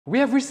We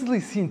have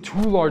recently seen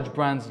two large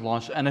brands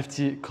launch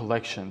NFT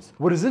collections.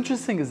 What is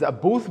interesting is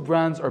that both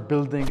brands are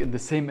building in the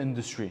same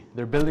industry.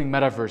 They're building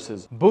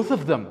metaverses. Both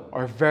of them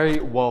are very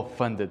well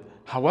funded.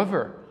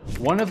 However,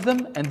 one of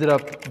them ended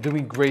up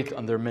doing great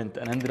on their mint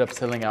and ended up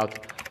selling out.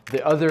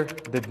 The other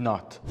did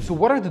not. So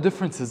what are the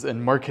differences in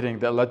marketing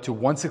that led to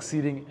one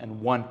succeeding and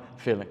one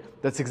failing?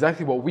 That's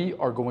exactly what we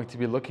are going to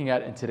be looking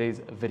at in today's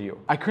video.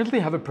 I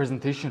currently have a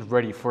presentation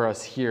ready for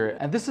us here,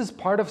 and this is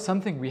part of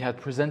something we had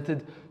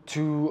presented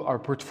to our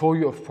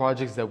portfolio of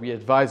projects that we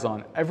advise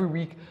on. Every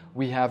week,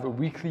 we have a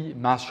weekly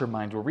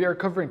mastermind where we are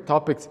covering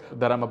topics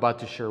that I'm about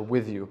to share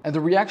with you. And the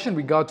reaction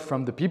we got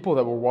from the people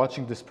that were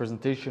watching this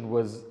presentation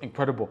was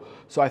incredible.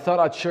 So I thought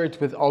I'd share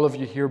it with all of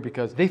you here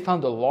because they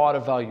found a lot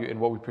of value in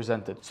what we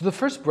presented. So the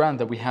first brand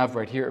that we have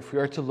right here, if we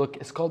are to look,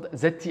 is called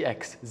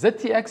ZTX.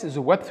 ZTX is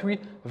a Web3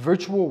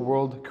 virtual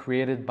world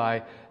created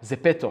by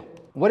Zepeto.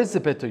 What is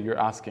Zepeto, you're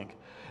asking?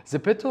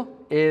 Zepeto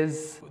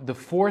is the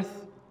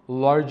fourth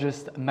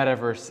largest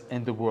metaverse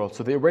in the world.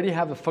 So they already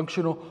have a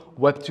functional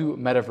Web2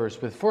 metaverse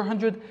with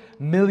 400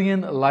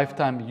 million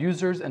lifetime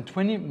users and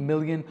 20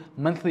 million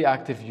monthly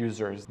active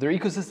users. Their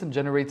ecosystem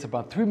generates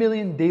about 3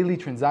 million daily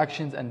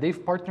transactions, and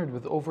they've partnered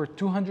with over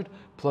 200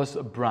 plus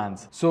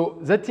brands. So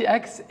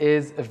ZTX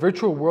is a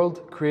virtual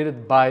world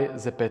created by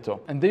Zepeto,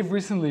 and they've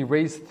recently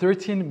raised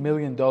 $13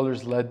 million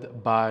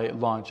led by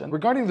Launch. And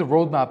regarding the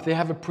roadmap, they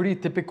have a pretty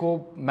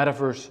typical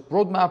metaverse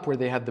roadmap where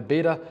they had the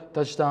beta,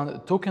 touchdown,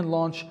 token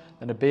launch,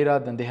 then a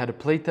beta, then they had a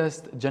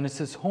playtest,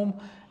 Genesis Home,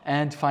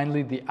 and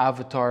finally the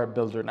avatar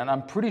builder. And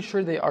I'm pretty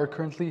sure they are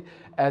currently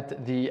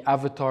at the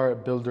avatar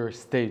builder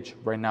stage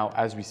right now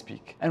as we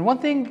speak. And one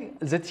thing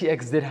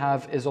ZTX did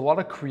have is a lot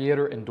of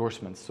creator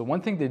endorsements. So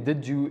one thing they did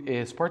do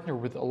is partner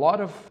with a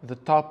lot of the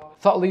top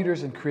thought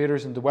leaders and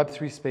creators in the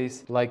Web3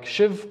 space, like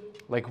Shiv,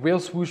 like Whale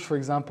Swoosh, for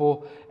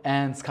example,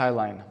 and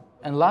Skyline.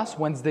 And last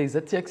Wednesday,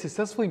 ZTX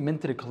successfully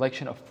minted a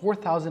collection of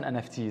 4,000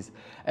 NFTs.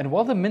 And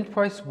while the mint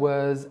price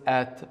was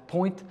at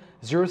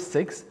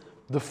 0.06,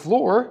 the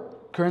floor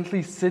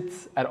currently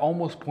sits at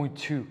almost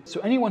 0.2.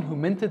 So anyone who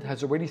minted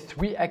has already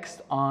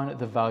 3x'd on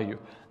the value.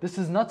 This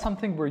is not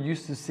something we're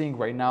used to seeing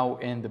right now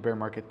in the bear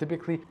market.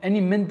 Typically, any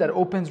mint that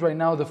opens right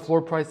now, the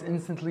floor price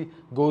instantly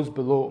goes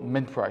below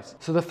mint price.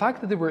 So the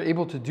fact that they were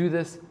able to do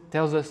this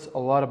tells us a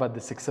lot about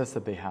the success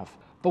that they have.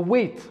 But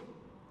wait,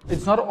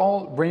 it's not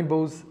all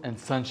rainbows and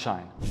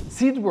sunshine.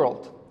 Seed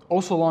World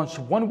also launched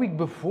 1 week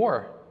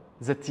before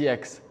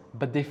ZTX,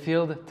 but they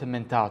failed to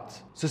mint out.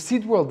 So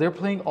Seed World, they're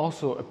playing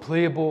also a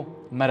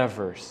playable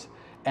metaverse.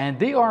 And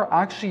they are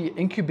actually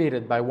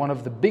incubated by one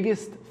of the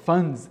biggest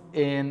funds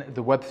in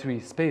the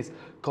Web3 space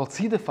called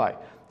Seedify.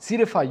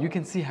 Seedify, you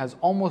can see, has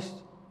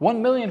almost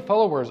 1 million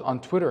followers on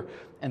Twitter,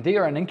 and they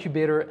are an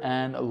incubator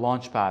and a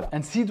launchpad.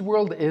 And Seed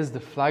World is the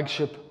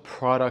flagship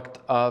product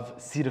of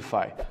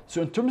Seedify.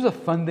 So in terms of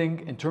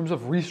funding, in terms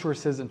of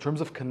resources, in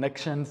terms of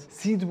connections,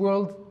 Seed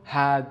World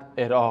had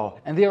it all.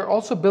 And they are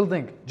also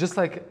building, just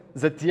like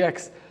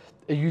ZTX,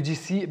 a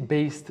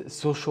UGC-based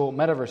social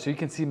metaverse. So you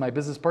can see my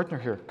business partner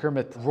here,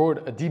 Kermit,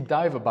 wrote a deep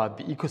dive about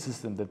the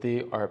ecosystem that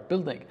they are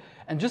building.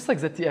 And just like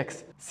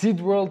ZTX, Seed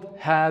World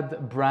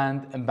had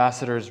brand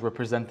ambassadors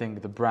representing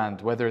the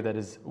brand, whether that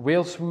is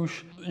Whale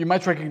Swoosh. You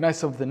might recognize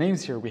some of the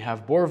names here. We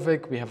have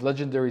Borvik, we have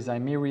legendary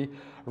Zaimiri,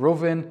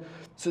 Rovin.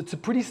 So it's a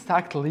pretty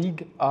stacked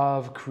league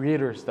of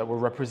creators that were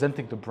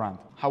representing the brand.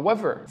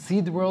 However,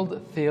 Seed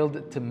World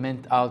failed to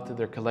mint out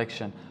their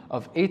collection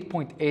of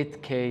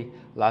 8.8K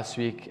last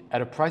week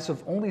at a price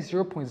of only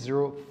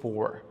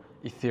 0.04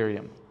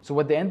 Ethereum. So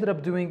what they ended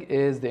up doing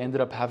is they ended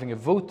up having a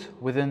vote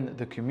within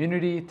the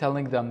community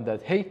telling them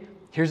that, hey,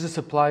 here's the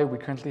supply. We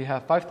currently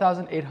have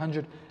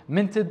 5,800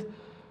 minted.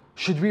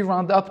 Should we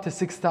round up to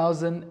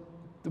 6,000?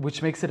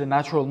 Which makes it a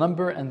natural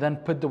number, and then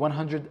put the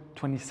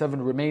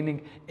 127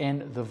 remaining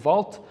in the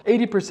vault.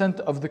 80%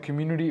 of the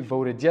community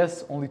voted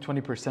yes, only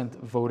 20%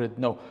 voted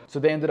no. So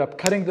they ended up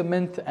cutting the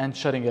mint and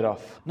shutting it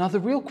off. Now the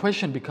real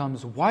question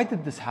becomes, why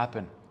did this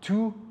happen?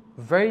 Two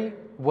very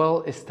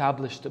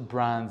well-established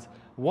brands,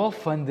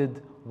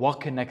 well-funded,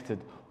 well-connected.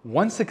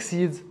 One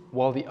succeeds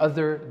while the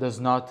other does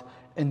not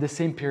in the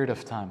same period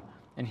of time.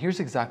 And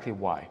here's exactly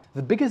why.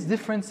 The biggest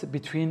difference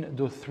between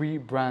those three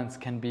brands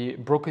can be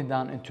broken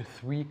down into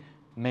three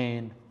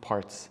main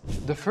parts.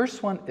 The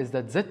first one is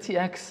that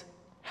ZTX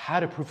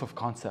had a proof of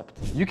concept.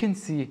 You can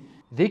see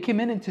they came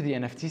into the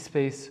NFT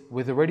space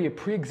with already a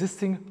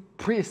pre-existing,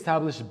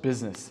 pre-established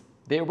business.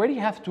 They already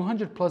have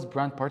 200 plus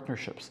brand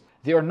partnerships.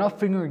 They are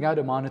not figuring out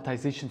a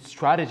monetization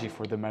strategy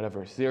for the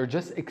metaverse. They are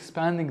just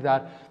expanding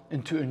that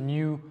into a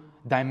new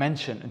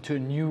dimension, into a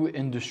new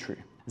industry.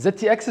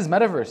 ZTX's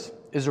metaverse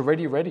is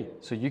already ready.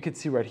 So you can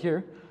see right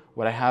here,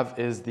 what I have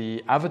is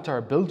the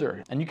avatar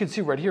builder. And you can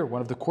see right here,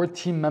 one of the core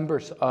team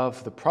members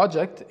of the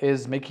project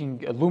is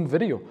making a Loom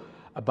video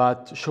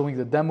about showing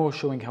the demo,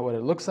 showing how what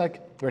it looks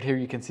like. Right here,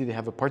 you can see they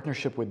have a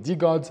partnership with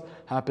D-Gods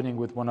happening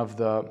with one of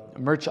the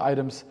merch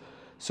items.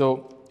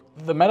 So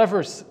the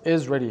metaverse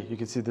is ready. You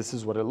can see this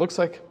is what it looks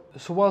like.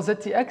 So while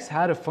ZTX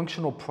had a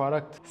functional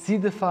product,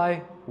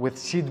 Seedify with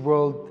Seed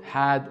World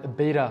had a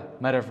beta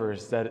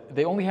metaverse that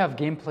they only have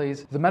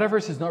gameplays. The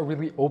metaverse is not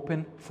really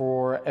open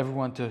for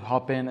everyone to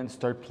hop in and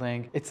start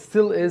playing. It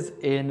still is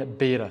in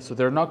beta, so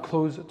they're not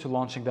close to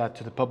launching that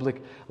to the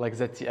public like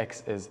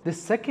ZTX is. The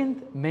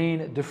second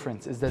main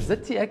difference is that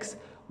ZTX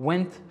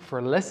went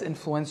for less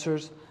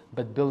influencers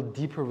but build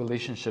deeper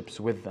relationships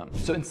with them.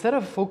 So instead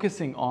of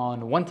focusing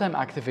on one-time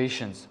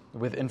activations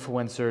with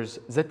influencers,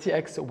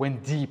 ZTX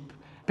went deep,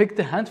 picked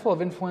a handful of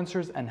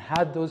influencers and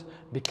had those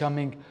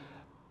becoming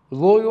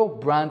loyal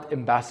brand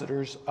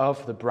ambassadors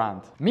of the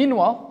brand.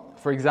 Meanwhile,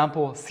 for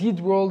example, Seed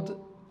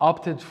World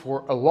opted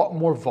for a lot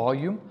more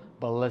volume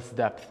but less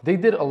depth. They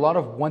did a lot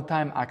of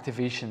one-time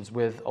activations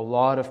with a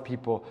lot of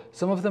people.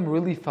 Some of them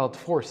really felt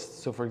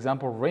forced. So for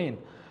example, Rain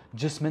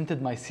just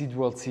minted my Seed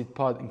World seed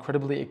pod,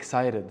 incredibly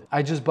excited.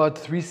 I just bought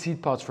 3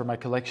 seed pods for my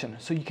collection.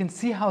 So you can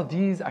see how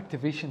these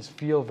activations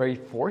feel very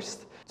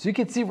forced. So you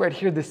can see right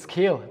here the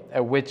scale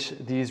at which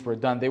these were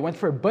done. They went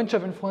for a bunch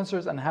of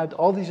influencers and had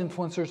all these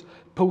influencers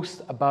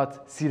post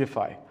about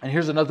Seedify. And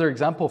here's another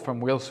example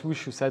from Whale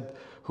Swoosh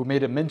who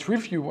made a mint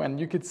review, and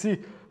you could see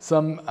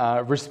some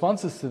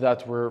responses to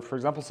that where, for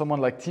example,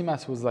 someone like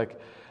Timas was like,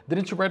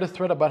 didn't you write a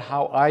thread about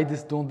how I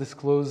don't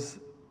disclose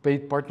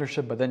paid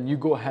partnership, but then you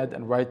go ahead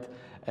and write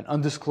an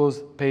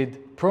undisclosed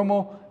paid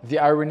promo, the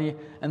irony,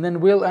 and then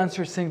Whale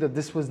answers saying that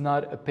this was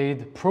not a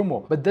paid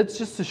promo. But that's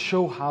just to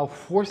show how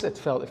forced it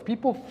felt. If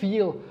people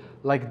feel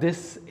like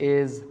this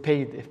is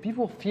paid, if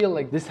people feel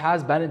like this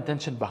has bad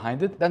intention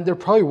behind it, then there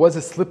probably was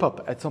a slip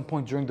up at some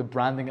point during the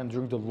branding and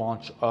during the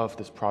launch of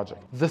this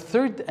project. The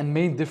third and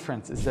main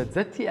difference is that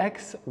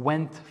ZTX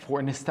went for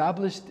an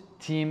established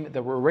team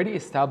that were already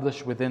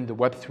established within the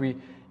Web3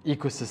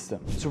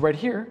 ecosystem. So right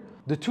here,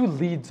 the 2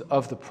 leads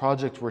of the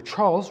project were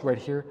Charles right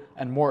here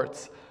and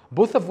Moritz,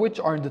 both of which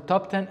are in the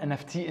top 10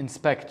 NFT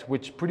Inspect,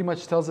 which pretty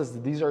much tells us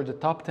that these are the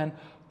top 10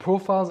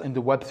 profiles in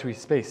the Web3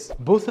 space.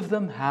 Both of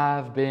them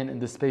have been in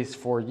the space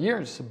for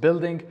years,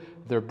 building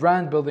their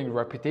brand, building a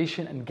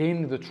reputation, and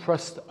gaining the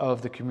trust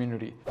of the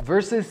community.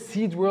 Versus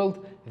Seed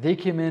World, they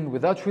came in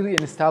without really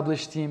an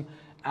established team,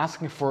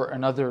 asking for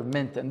another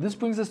mint. And this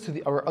brings us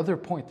to our other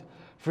point.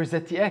 For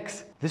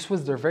ZTX, this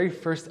was their very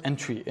first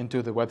entry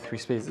into the Web3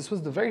 space. This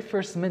was the very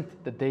first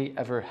mint that they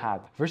ever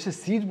had. Versus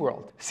Seed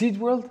World. Seed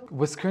World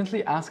was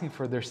currently asking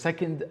for their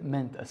second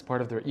mint as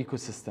part of their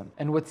ecosystem.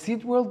 And what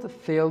Seed World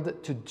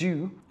failed to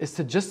do is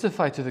to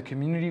justify to the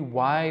community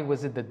why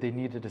was it that they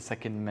needed a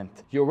second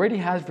mint. You already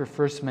have your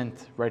first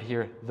mint right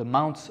here, the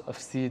Mounts of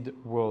Seed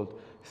World.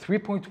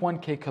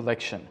 3.1k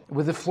collection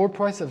with a floor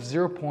price of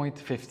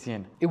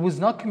 0.15. It was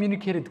not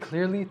communicated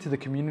clearly to the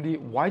community.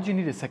 Why do you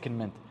need a second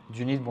mint? Do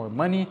you need more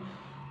money?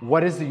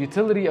 What is the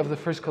utility of the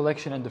first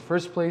collection in the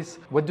first place?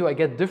 What do I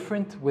get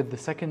different with the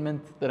second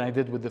mint than I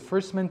did with the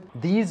first mint?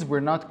 These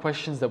were not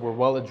questions that were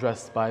well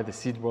addressed by the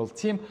Seed World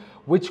team,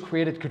 which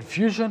created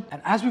confusion.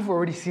 And as we've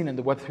already seen in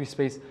the Web3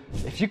 space,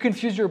 if you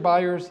confuse your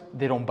buyers,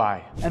 they don't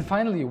buy. And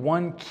finally,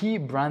 one key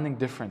branding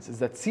difference is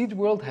that Seed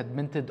World had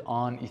minted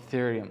on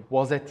Ethereum,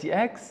 while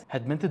ZTX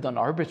had minted on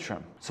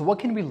Arbitrum. So what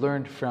can we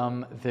learn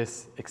from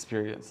this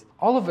experience?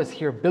 All of us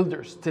here,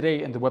 builders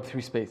today in the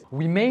Web3 space,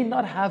 we may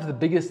not have the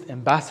biggest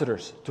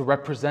ambassadors to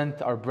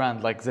represent our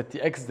brand like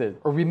ZTX did,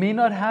 or we may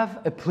not have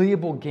a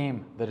playable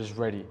game that is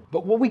ready.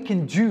 But what we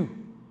can do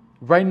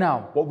right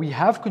now, what we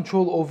have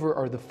control over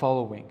are the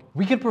following.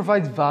 We can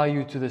provide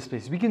value to this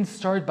space. We can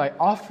start by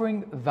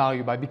offering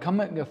value, by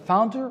becoming a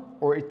founder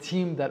or a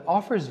team that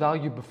offers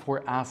value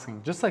before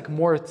asking, just like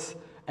Moritz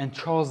and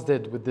Charles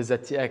did with the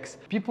ZTX.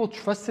 People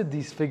trusted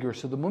these figures.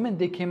 So the moment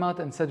they came out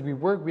and said,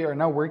 we are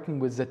now working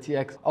with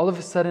ZTX, all of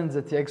a sudden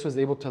ZTX was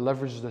able to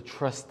leverage the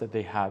trust that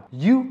they had.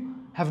 You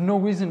have no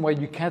reason why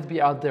you can't be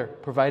out there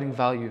providing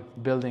value,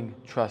 building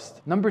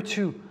trust. Number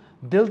 2,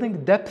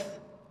 building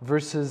depth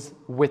versus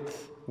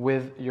width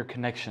with your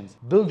connections.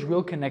 Build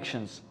real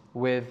connections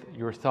with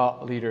your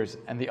thought leaders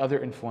and the other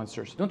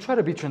influencers. Don't try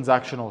to be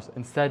transactional.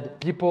 Instead,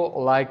 people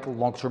like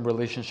long-term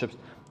relationships.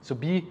 So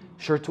be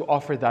sure to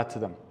offer that to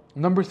them.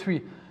 Number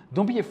 3,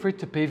 don't be afraid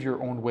to pave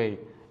your own way.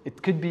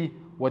 It could be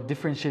what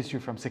differentiates you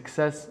from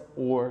success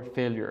or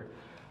failure.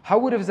 How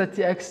would have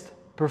ZTX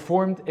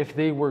performed if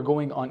they were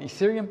going on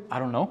Ethereum? I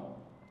don't know.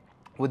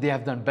 Would they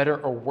have done better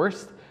or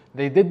worse?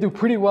 They did do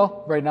pretty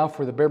well right now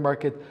for the bear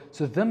market.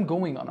 So them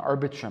going on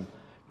Arbitrum,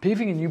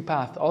 paving a new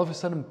path, all of a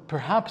sudden,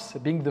 perhaps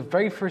being the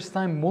very first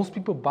time most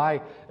people buy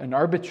an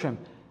Arbitrum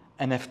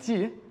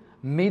NFT,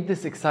 made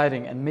this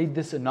exciting and made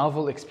this a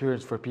novel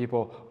experience for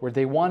people where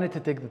they wanted to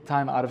take the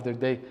time out of their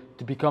day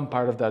to become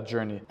part of that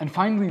journey. And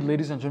finally,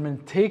 ladies and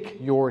gentlemen, take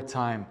your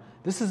time.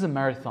 This is a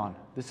marathon.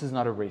 This is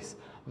not a race.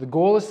 The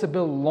goal is to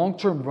build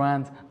long-term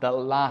brands that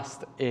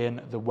last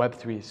in the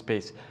Web3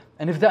 space.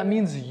 And if that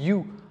means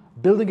you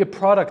building a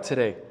product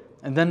today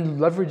and then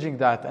leveraging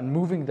that and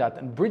moving that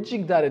and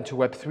bridging that into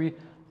Web3,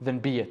 then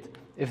be it.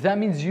 If that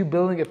means you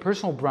building a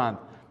personal brand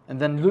and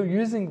then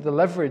using the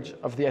leverage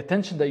of the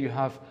attention that you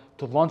have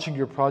to launching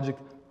your project,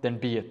 then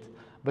be it.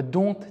 but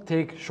don't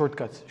take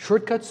shortcuts.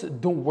 Shortcuts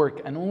don't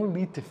work and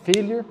only lead to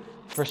failure,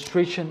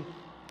 frustration,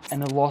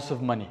 and a loss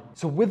of money.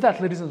 So with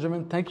that, ladies and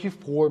gentlemen, thank you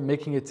for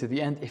making it to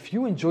the end. If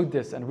you enjoyed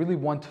this and really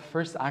want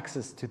first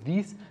access to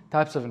these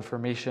types of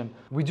information,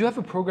 we do have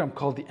a program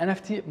called the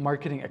NFT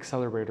Marketing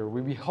Accelerator,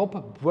 where we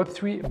help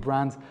Web3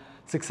 brands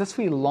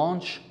successfully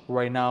launch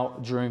right now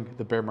during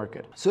the bear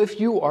market. So if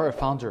you are a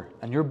founder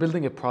and you're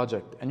building a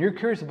project and you're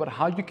curious about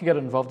how you can get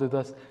involved with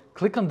us,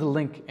 click on the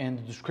link in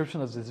the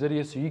description of this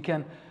video so you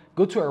can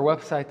go to our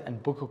website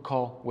and book a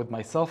call with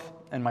myself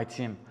and my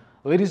team.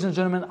 Ladies and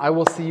gentlemen, I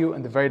will see you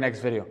in the very next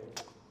video.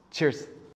 Cheers.